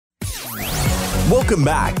Welcome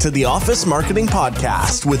back to the Office Marketing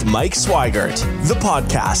Podcast with Mike Swigert, the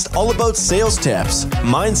podcast all about sales tips,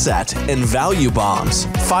 mindset, and value bombs.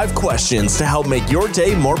 5 questions to help make your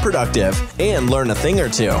day more productive and learn a thing or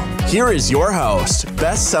two. Here is your host,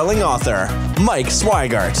 best-selling author, Mike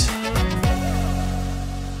Swigert.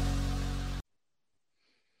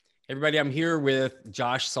 Everybody, I'm here with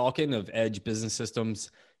Josh Salkin of Edge Business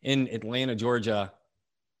Systems in Atlanta, Georgia.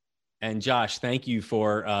 And Josh, thank you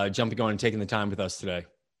for jumping on and taking the time with us today.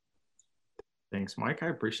 Thanks, Mike. I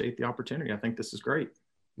appreciate the opportunity. I think this is great.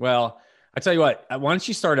 Well, I tell you what, why don't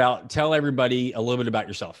you start out, tell everybody a little bit about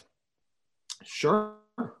yourself. Sure.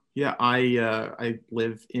 Yeah, I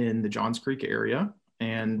live in the Johns Creek area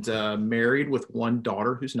and married with one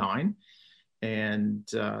daughter who's 9. And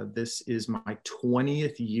this is my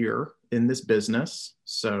 20th year in this business.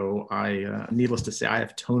 So needless to say, I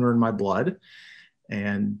have toner in my blood.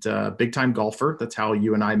 And big time golfer. That's how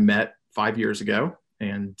you and I met 5 years ago.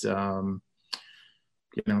 And,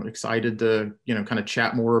 excited to, kind of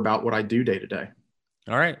chat more about what I do day to day.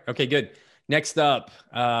 All right. Okay, good. Next up,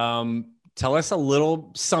 tell us a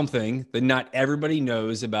little something that not everybody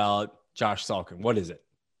knows about Josh Salkin. What is it?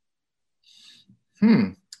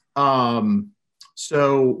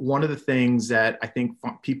 So one of the things that I think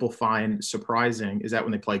people find surprising is that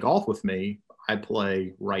when they play golf with me, I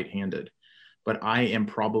play right-handed. But I am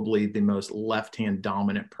probably the most left-hand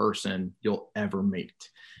dominant person you'll ever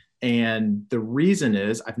meet. And the reason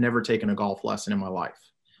is I've never taken a golf lesson in my life.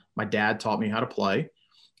 My dad taught me how to play.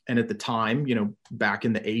 And at the time, back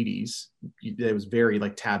in the 80s, it was very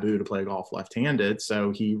taboo to play golf left-handed.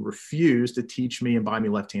 So he refused to teach me and buy me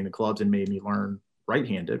left-handed clubs and made me learn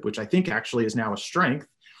right-handed, which I think actually is now a strength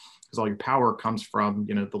because all your power comes from,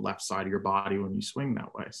 the left side of your body when you swing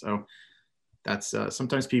that way. So that's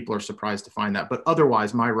sometimes people are surprised to find that, but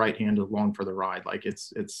otherwise my right hand is along for the ride.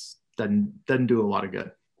 It's doesn't do a lot of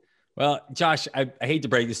good. Well, Josh, I hate to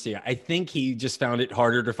break this to you. I think he just found it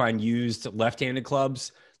harder to find used left-handed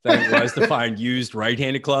clubs than it was to find used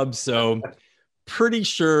right-handed clubs. So pretty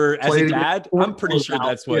sure as a dad, I'm pretty sure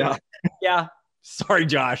that's what, yeah. Sorry,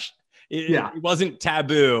 Josh. It wasn't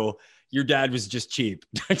taboo. Your dad was just cheap.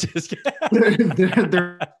 Just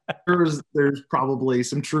there's probably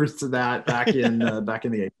some truth to that back in the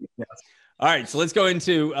 80s. Yes. All right, so let's go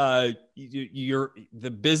into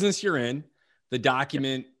the business you're in, the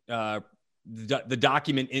document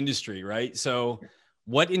industry, right? So,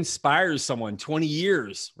 what inspires someone? 20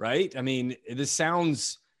 years, right? I mean, this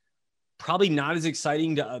sounds probably not as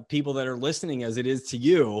exciting to people that are listening as it is to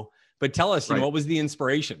you. But tell us, what was the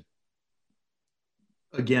inspiration?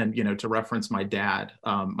 Again, to reference my dad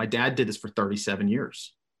did this for 37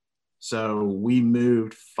 years. So we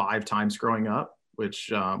moved 5 times growing up,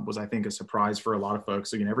 which was, I think, a surprise for a lot of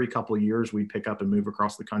folks. Again, every couple of years we'd pick up and move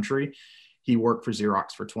across the country. He worked for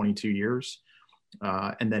Xerox for 22 years.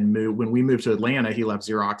 And then when we moved to Atlanta, he left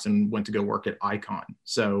Xerox and went to go work at Icon.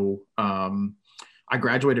 So I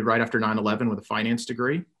graduated right after 9/11 with a finance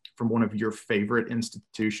degree from one of your favorite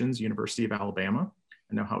institutions, University of Alabama.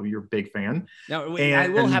 I know how you're a big fan. Now, I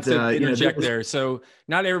will have to interject there. So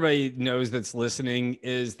not everybody knows that's listening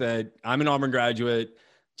is that I'm an Auburn graduate.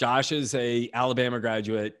 Josh is a Alabama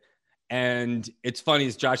graduate. And it's funny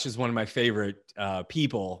is Josh is one of my favorite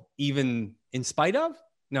people, even in spite of?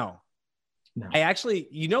 No. I actually,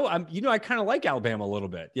 I kind of like Alabama a little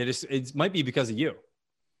bit. It might be because of you.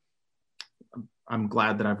 I'm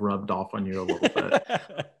glad that I've rubbed off on you a little bit.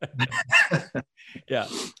 Yeah.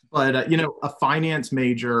 But, a finance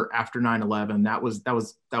major after 9/11,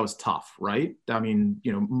 that was tough, right? I mean,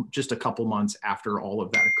 just a couple months after all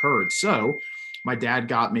of that occurred. So my dad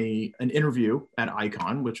got me an interview at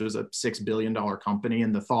Icon, which was a $6 billion company.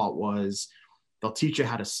 And the thought was they'll teach you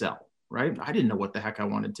how to sell, right? I didn't know what the heck I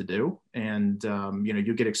wanted to do. And,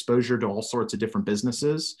 you'll get exposure to all sorts of different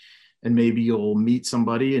businesses and maybe you'll meet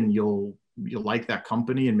somebody and you'll like that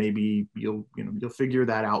company and maybe you'll figure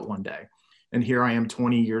that out one day. And here I am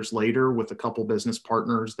 20 years later with a couple business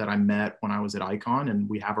partners that I met when I was at Icon, and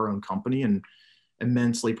we have our own company and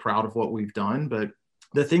immensely proud of what we've done. But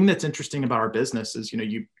the thing that's interesting about our business is,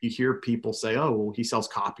 you hear people say, oh, well, he sells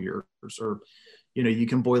copiers, or, you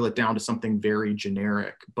can boil it down to something very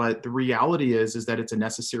generic. But the reality is that it's a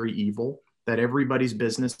necessary evil that everybody's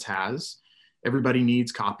business has. Everybody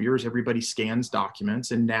needs copiers. Everybody scans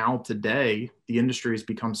documents. And now today, the industry has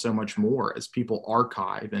become so much more as people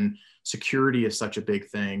archive, and security is such a big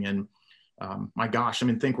thing. And my gosh,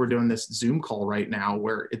 think we're doing this Zoom call right now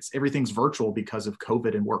where everything's virtual because of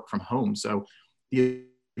COVID and work from home. So the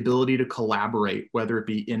ability to collaborate, whether it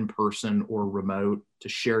be in person or remote, to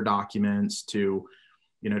share documents, to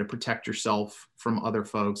to protect yourself from other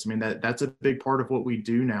folks. I mean, that's a big part of what we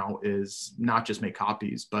do now, is not just make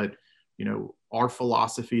copies, but, our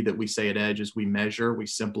philosophy that we say at Edge is we measure, we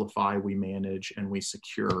simplify, we manage, and we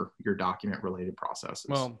secure your document related processes.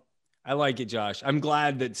 Well, I like it, Josh. I'm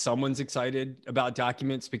glad that someone's excited about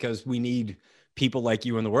documents, because we need people like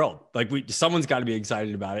you in the world. Like someone's got to be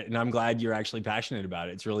excited about it. And I'm glad you're actually passionate about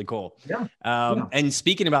it. It's really cool. Yeah. And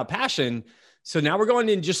speaking about passion, so now we're going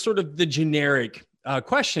in just sort of the generic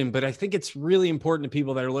question, but I think it's really important to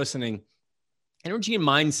people that are listening. Energy and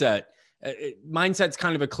mindset. Mindset's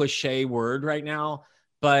kind of a cliche word right now,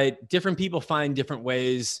 but different people find different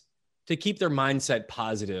ways to keep their mindset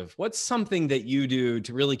positive. What's something that you do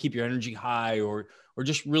to really keep your energy high, or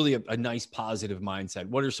just really a nice positive mindset?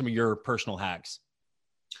 What are some of your personal hacks?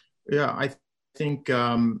 Yeah, I think,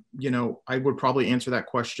 I would probably answer that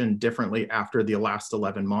question differently after the last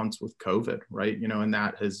 11 months with COVID, right? And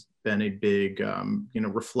that has been a big,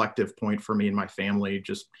 reflective point for me and my family,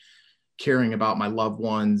 just caring about my loved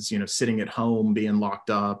ones, sitting at home, being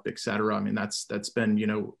locked up, et cetera. I mean, that's been,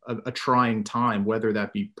 a trying time, whether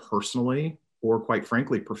that be personally or, quite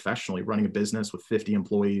frankly, professionally, running a business with 50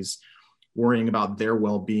 employees, worrying about their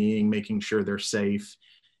well-being, making sure they're safe,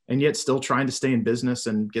 and yet still trying to stay in business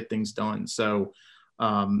and get things done. So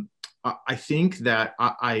I think that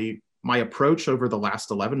my approach over the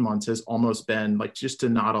last 11 months has almost been like just to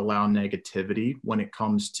not allow negativity when it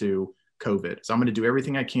comes to COVID. So I'm going to do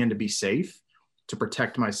everything I can to be safe, to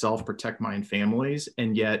protect myself, protect my families,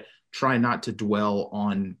 and yet try not to dwell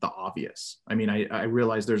on the obvious. I mean, I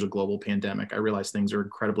realize there's a global pandemic. I realize things are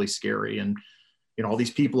incredibly scary, and, all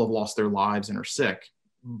these people have lost their lives and are sick,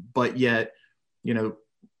 but yet,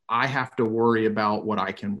 I have to worry about what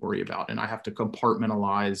I can worry about, and I have to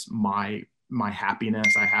compartmentalize my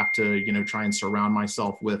happiness. I have to, try and surround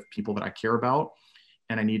myself with people that I care about.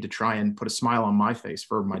 And I need to try and put a smile on my face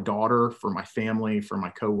for my daughter, for my family, for my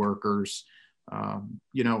coworkers, and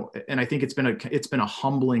I think it's been a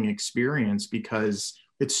humbling experience, because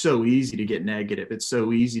it's so easy to get negative. It's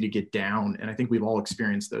so easy to get down. And I think we've all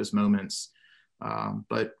experienced those moments,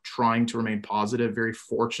 but trying to remain positive, very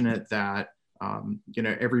fortunate that,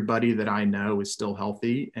 everybody that I know is still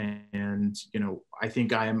healthy. And, I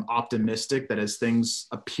think I am optimistic that as things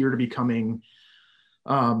appear to be coming,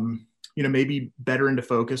 maybe better into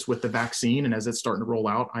focus with the vaccine, and as it's starting to roll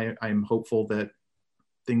out, I'm hopeful that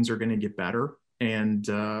things are going to get better. And,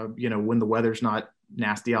 when the weather's not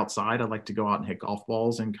nasty outside, I like to go out and hit golf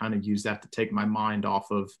balls and kind of use that to take my mind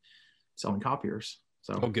off of selling copiers.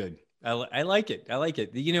 So, oh, good. I like it. I like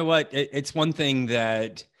it. You know what? It's one thing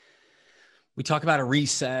that we talk about a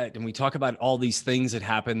reset, and we talk about all these things that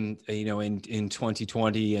happened, in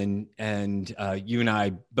 2020, and you and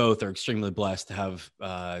I both are extremely blessed to have,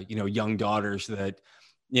 young daughters that,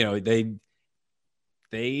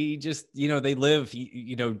 they just, they live,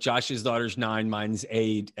 Josh's daughter's 9, mine's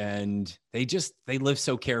 8, and they live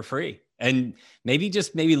so carefree, and maybe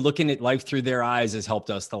looking at life through their eyes has helped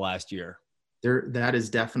us the last year. That is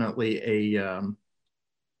definitely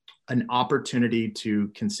an opportunity to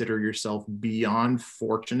consider yourself beyond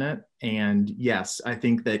fortunate. And yes, I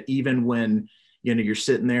think that even when, you're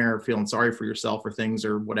sitting there feeling sorry for yourself or things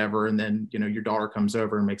or whatever, and then, your daughter comes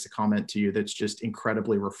over and makes a comment to you that's just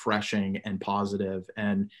incredibly refreshing and positive,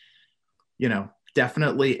 and,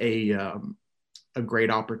 definitely a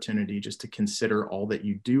great opportunity just to consider all that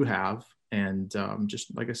you do have. And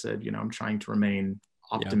just like I said, I'm trying to remain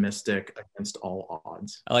optimistic against all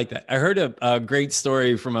odds. I like that. I heard a great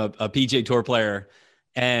story from a PGA Tour player,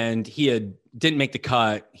 and he didn't make the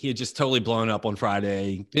cut. He had just totally blown up on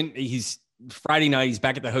Friday. Friday night, he's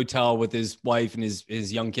back at the hotel with his wife and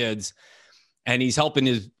his young kids, and he's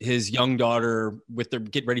helping his young daughter with their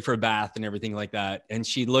get ready for a bath and everything like that. And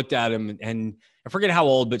she looked at him, and I forget how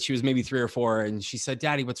old, but she was maybe 3 or 4. And she said,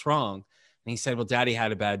 "Daddy, what's wrong?" And he said, "Well, Daddy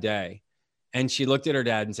had a bad day." And she looked at her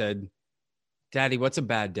dad and said, "Daddy, what's a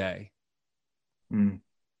bad day?" And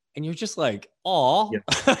you're just like, "Oh,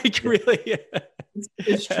 like really?"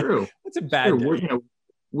 It's true. What's a bad day?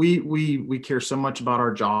 We care so much about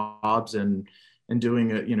our jobs and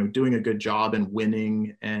doing a good job and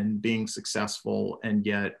winning and being successful, and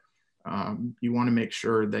yet you want to make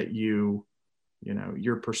sure that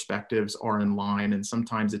your perspectives are in line. And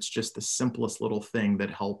sometimes it's just the simplest little thing that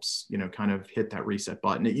helps, kind of hit that reset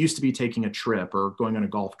button. It used to be taking a trip or going on a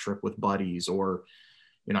golf trip with buddies, or,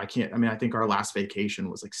 I think our last vacation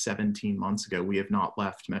was like 17 months ago. We have not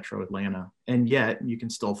left Metro Atlanta, and yet you can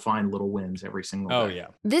still find little wins every single day. Oh yeah.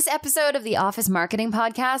 This episode of the Office Marketing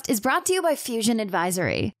Podcast is brought to you by Fusion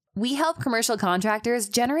Advisory. We help commercial contractors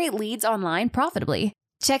generate leads online profitably.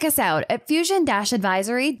 Check us out at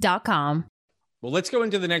fusion-advisory.com. Well, let's go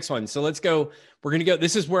into the next one. So we're going to go,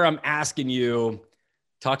 this is where I'm asking you,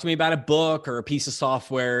 talk to me about a book or a piece of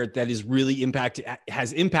software that is really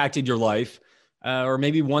has impacted your life, or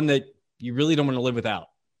maybe one that you really don't want to live without.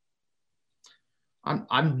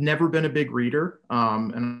 I've never been a big reader,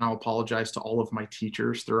 and I'll apologize to all of my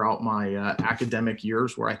teachers throughout my academic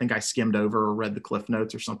years where I think I skimmed over or read the Cliff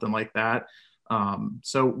Notes or something like that.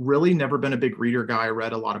 So really never been a big reader guy. I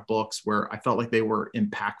read a lot of books where I felt like they were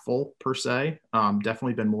impactful per se.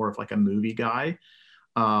 Definitely been more of like a movie guy.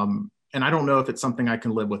 And I don't know if it's something I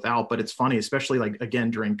can live without, but it's funny, especially like,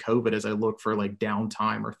 again, during COVID, as I look for like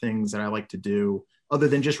downtime or things that I like to do other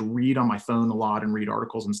than just read on my phone a lot and read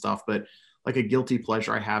articles and stuff. But like a guilty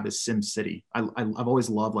pleasure I have is SimCity. I've always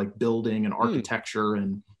loved like building and architecture.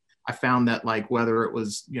 And I found that like, whether it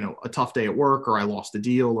was, a tough day at work or I lost a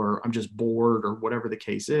deal or I'm just bored or whatever the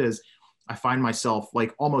case is, I find myself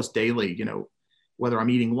like almost daily, whether I'm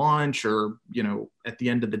eating lunch or, at the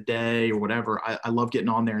end of the day or whatever, I love getting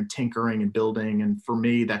on there and tinkering and building. And for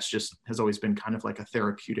me, that's just has always been kind of like a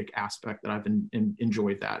therapeutic aspect that I've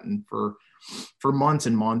enjoyed that. And for months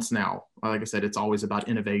and months now, like I said, it's always about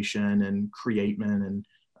innovation and creation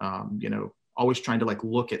and, always trying to like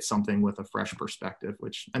look at something with a fresh perspective,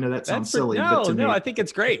 which I know that sounds silly, but to me, I think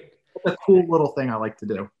it's great. It's a cool little thing I like to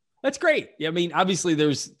do. That's great. Yeah, I mean, obviously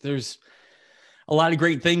there's a lot of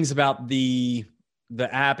great things about the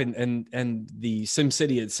app and the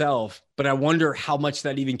SimCity itself, but I wonder how much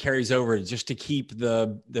that even carries over just to keep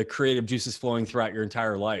the creative juices flowing throughout your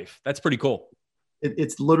entire life. That's pretty cool.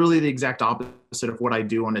 It's literally the exact opposite of what I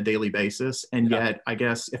do on a daily basis. And yet, I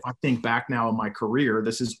guess if I think back now in my career,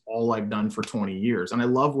 this is all I've done for 20 years. And I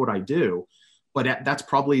love what I do, but that's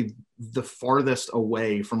probably the farthest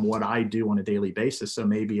away from what I do on a daily basis. So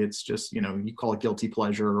maybe it's just, you call it guilty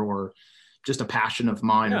pleasure or just a passion of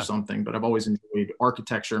mine or something, but I've always enjoyed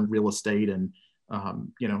architecture and real estate. And,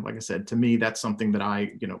 like I said, to me, that's something that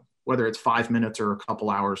I, whether it's 5 minutes or a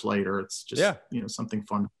couple hours later, it's just, something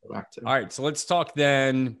fun to go back to. All right. So let's talk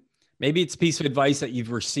then. Maybe it's a piece of advice that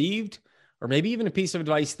you've received, or maybe even a piece of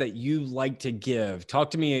advice that you like to give.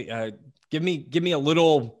 Talk to me, give me a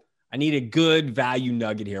little, I need a good value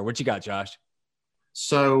nugget here. What you got, Josh?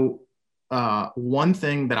 So one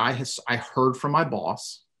thing that I heard from my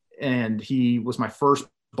boss, and he was my first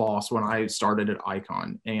boss when I started at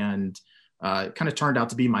Icon, and kind of turned out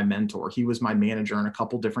to be my mentor. He was my manager in a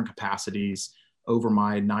couple different capacities over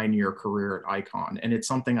my 9-year career at Icon. And it's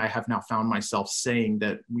something I have now found myself saying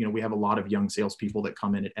that, we have a lot of young salespeople that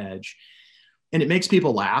come in at Edge, and it makes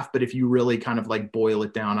people laugh. But if you really kind of like boil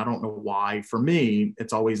it down, I don't know why, for me,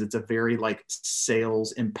 it's a very like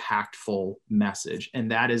sales impactful message. And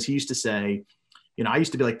that is, he used to say, I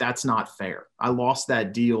used to be like, that's not fair. I lost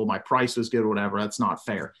that deal. My price was good, or whatever. That's not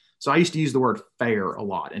fair. So I used to use the word fair a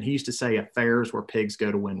lot. And he used to say, a fair is where pigs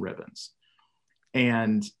go to win ribbons.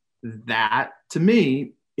 And that, to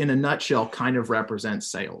me, in a nutshell, kind of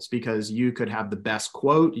represents sales, because you could have the best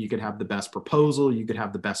quote, you could have the best proposal, you could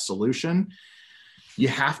have the best solution. You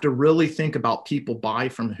have to really think about people buy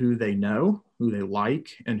from who they know, who they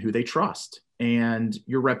like, and who they trust. And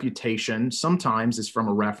your reputation sometimes is from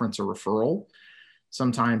a reference or referral.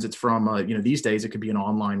 Sometimes it's from, these days it could be an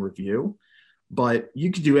online review. But you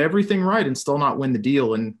could do everything right and still not win the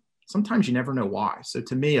deal. And sometimes you never know why. So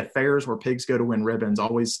to me, affairs where pigs go to win ribbons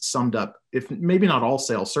always summed up, if maybe not all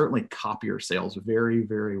sales, certainly copier sales very,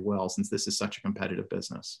 very well, since this is such a competitive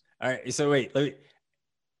business. All right. So wait, I'm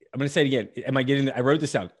going to say it again. Am I getting I wrote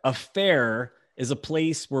this down. A fair is a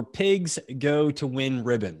place where pigs go to win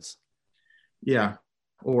ribbons. Yeah.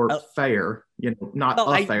 Or fair,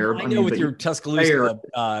 not fair. I know with your Tuscaloosa,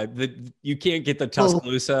 you can't get the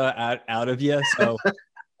Tuscaloosa out of you. So,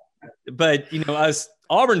 but us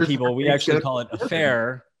Auburn people, we actually call it a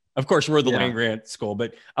fair. Of course, we're the land grant school,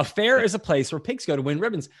 but a fair is a place where pigs go to win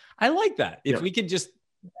ribbons. I like that. If we could just,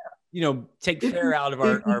 take fair out of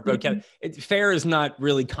our vocabulary. Fair is not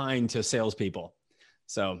really kind to salespeople.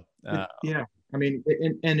 So, I mean,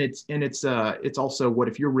 and it's also what,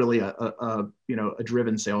 if you're really a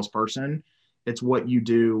driven salesperson, it's what you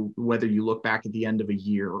do, whether you look back at the end of a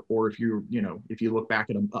year, or if you look back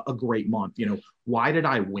at a great month, why did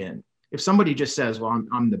I win? If somebody just says, well,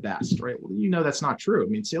 I'm the best, right? Well, that's not true. I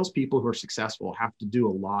mean, salespeople who are successful have to do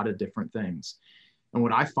a lot of different things. And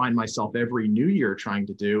what I find myself every new year trying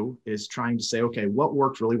to do is trying to say, okay, what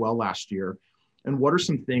worked really well last year? And what are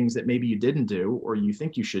some things that maybe you didn't do, or you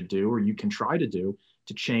think you should do, or you can try to do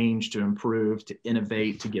to change, to improve, to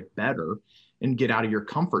innovate, to get better, and get out of your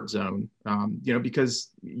comfort zone? Because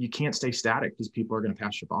you can't stay static, because people are going to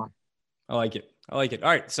pass you by. I like it. All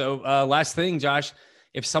right. So last thing, Josh,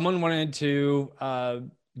 if someone wanted to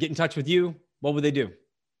get in touch with you, What would they do?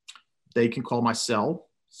 They can call my cell.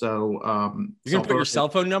 So you're gonna put your cell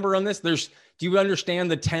phone number on this? Do you understand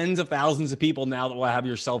the tens of thousands of people now that will have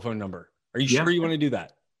your cell phone number? Are you sure you want to do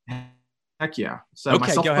that? Heck yeah. So my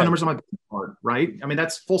cell phone number's on my business card, right? I mean,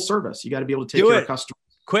 that's full service. You got to be able to take care of customers.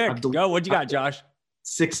 Quick, go. What you got, Josh?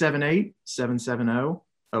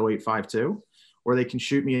 678-770-0852. Or they can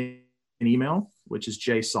shoot me an email, which is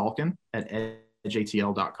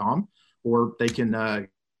jsalkin@edgeatl.com. Or they can,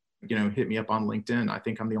 hit me up on LinkedIn. I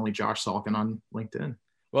think I'm the only Josh Salkin on LinkedIn.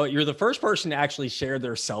 Well, you're the first person to actually share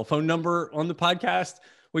their cell phone number on the podcast,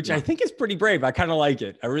 which I think is pretty brave. I kind of like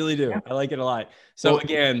it. I really do. Yeah. I like it a lot. So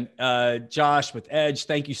again, Josh with Edge,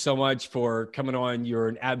 thank you so much for coming on. You're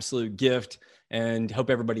an absolute gift and hope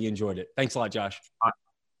everybody enjoyed it. Thanks a lot, Josh.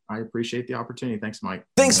 I appreciate the opportunity. Thanks, Mike.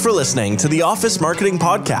 Thanks for listening to the Office Marketing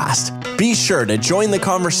Podcast. Be sure to join the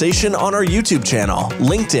conversation on our YouTube channel,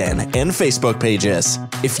 LinkedIn, and Facebook pages.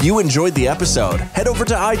 If you enjoyed the episode, head over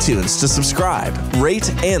to iTunes to subscribe,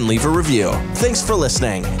 rate, and leave a review. Thanks for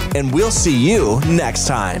listening, and we'll see you next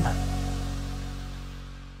time.